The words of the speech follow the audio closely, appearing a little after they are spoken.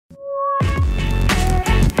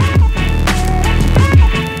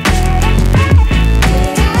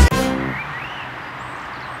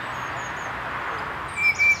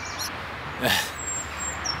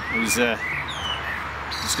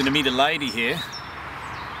just going to meet a lady here.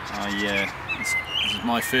 This is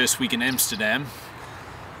my first week in Amsterdam,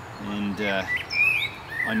 and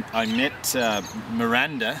I met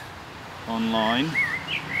Miranda online,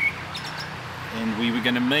 and we were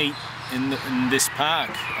going to meet in this park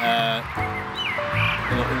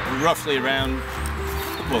roughly around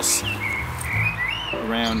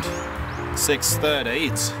 6:30.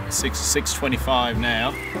 It's 6:25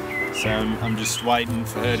 now, so I'm just waiting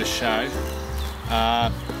for her to show.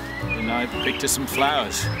 And I picked her some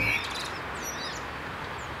flowers.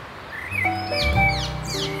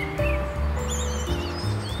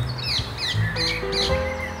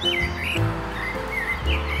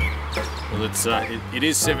 Well, it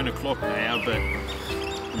is 7 o'clock now, but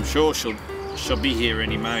I'm sure she'll be here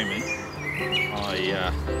any moment.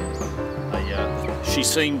 She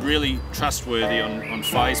seemed really trustworthy on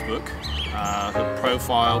Facebook. Her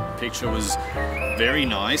profile picture was very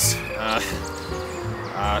nice.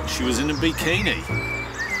 She was in a bikini.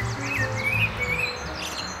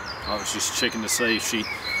 I was just checking to see if she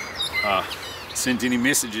sent any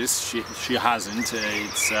messages. She hasn't.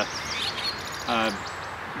 It's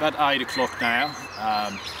about 8 o'clock now.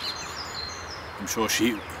 I'm sure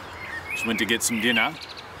she went to get some dinner.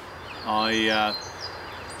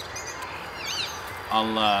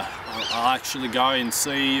 I'll actually go and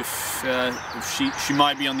see if she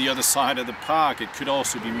might be on the other side of the park. It could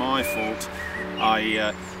also be my fault.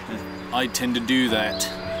 I tend to do that.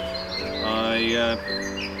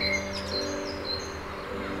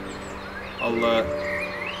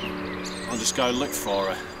 I'll just go look for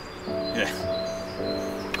her. Yeah.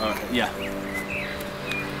 Yeah.